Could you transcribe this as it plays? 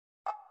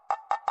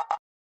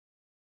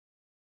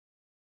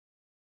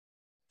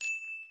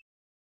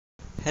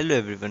Hello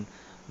everyone,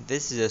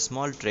 this is a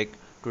small trick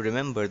to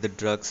remember the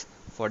drugs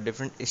for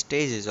different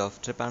stages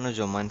of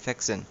trypanosoma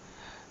infection.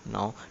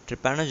 Now,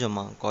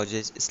 trypanosoma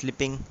causes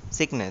sleeping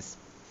sickness,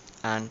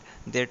 and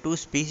there are two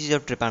species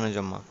of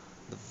trypanosoma.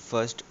 The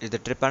first is the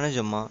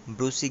trypanosoma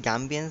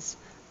brucigambins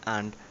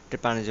and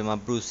trypanosoma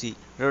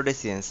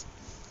brucirrhodesians,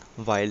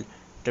 while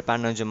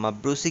trypanosoma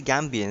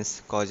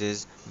brucigambins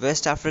causes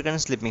West African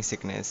sleeping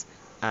sickness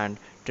and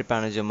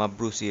trypanosoma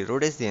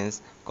brucirrhodesians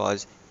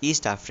cause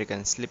East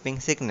African sleeping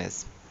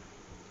sickness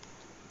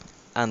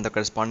and the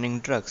corresponding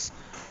drugs.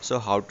 So,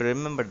 how to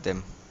remember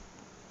them?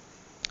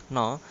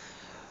 Now,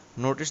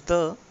 notice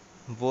the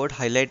word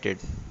highlighted.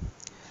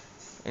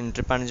 In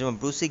Trypanosoma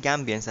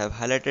brucigambins, I have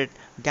highlighted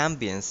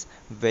gambians,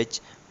 which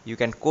you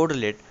can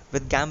correlate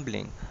with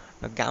gambling.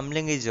 Now,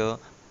 gambling is a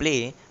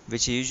play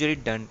which is usually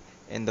done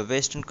in the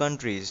Western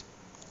countries.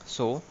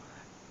 So,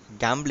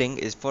 gambling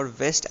is for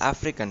West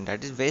African,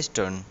 that is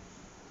Western.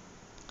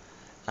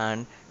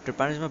 And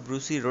Trypanosoma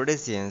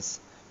brucirrhodesians,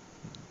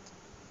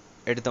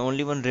 it is the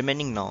only one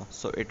remaining now,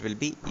 so it will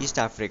be East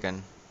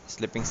African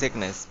sleeping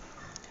sickness.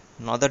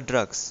 Now the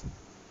drugs.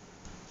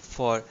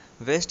 For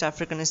West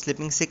African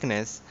sleeping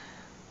sickness,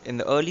 in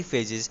the early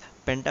phases,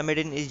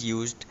 pentamidine is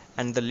used,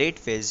 and in the late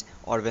phase,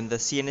 or when the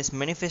CNS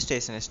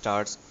manifestation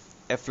starts,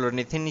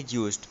 eflornithine is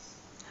used.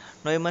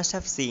 Now you must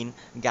have seen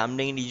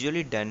gambling is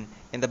usually done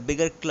in the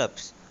bigger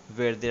clubs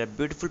where there are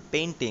beautiful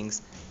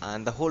paintings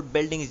and the whole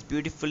building is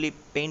beautifully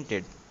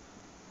painted.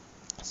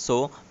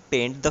 So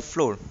paint the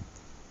floor.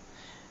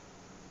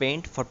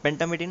 Paint for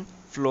pentamidine,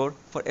 floor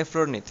for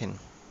eflornithine,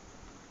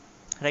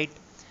 right?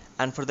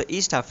 And for the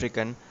East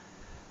African,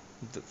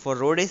 for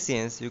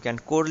Rhodesians, you can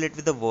correlate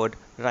with the word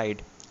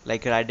ride,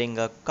 like riding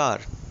a car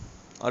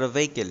or a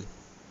vehicle.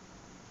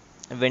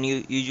 When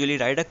you usually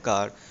ride a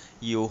car,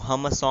 you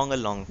hum a song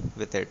along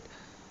with it.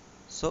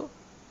 So,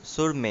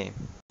 surme,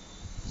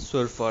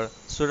 sur for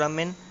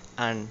suramin,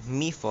 and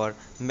me for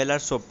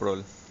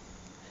melarsoprol.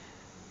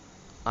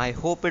 I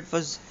hope it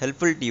was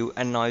helpful to you,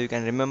 and now you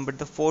can remember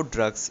the four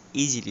drugs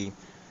easily.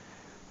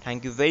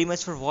 Thank you very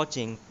much for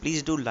watching.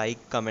 Please do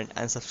like, comment,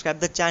 and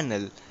subscribe the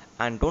channel.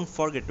 And don't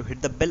forget to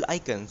hit the bell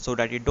icon so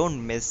that you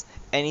don't miss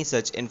any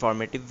such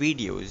informative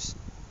videos.